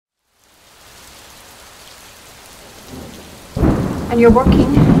and you're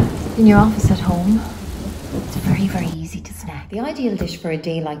working in your office at home, it's very, very easy to snack. The ideal dish for a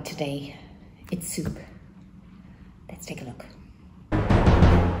day like today, it's soup. Let's take a look.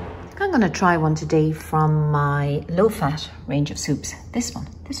 I'm going to try one today from my low-fat range of soups. This one.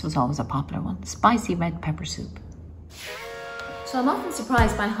 This was always a popular one. Spicy red pepper soup. So I'm often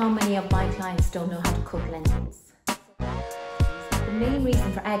surprised by how many of my clients don't know how to cook lentils. The main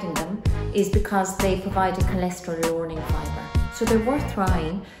reason for adding them is because they provide a cholesterol-lowering fibre. So they're worth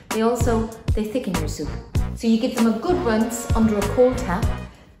trying. They thicken your soup. So you give them a good rinse under a cold tap.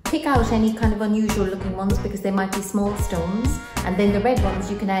 Pick out any kind of unusual looking ones because they might be small stones. And then the red ones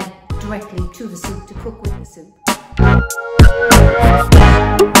you can add directly to the soup to cook with the soup.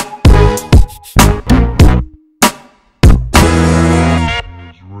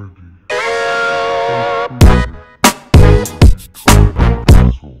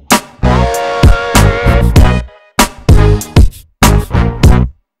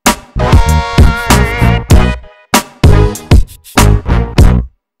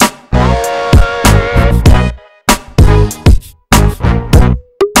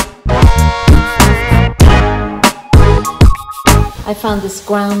 I found this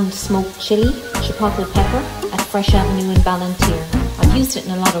ground smoked chili, chipotle pepper at Fresh Avenue in Ballantyre. I've used it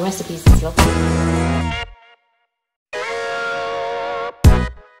in a lot of recipes, it's lovely.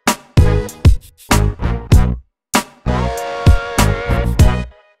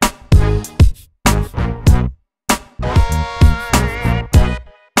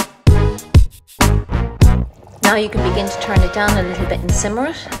 Now you can begin to turn it down a little bit and simmer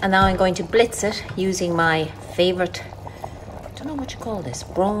it. And now I'm going to blitz it using my favourite, I don't know what you call this,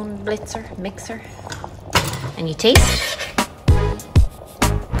 Braun blitzer, mixer. And you taste.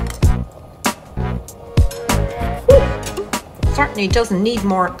 Certainly doesn't need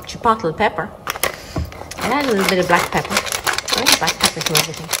more chipotle pepper. I'll add a little bit of black pepper. I like black pepper to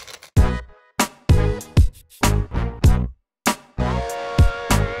everything.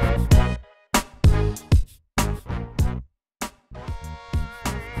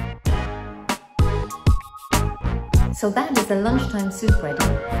 So that is a lunchtime soup ready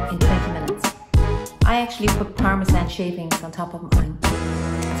in 20 minutes. I actually put Parmesan shavings on top of mine.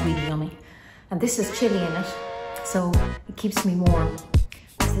 It's really yummy. And this has chili in it, so it keeps me warm.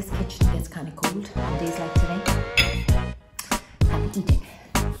 Because this kitchen gets kind of cold on days like today. Happy eating.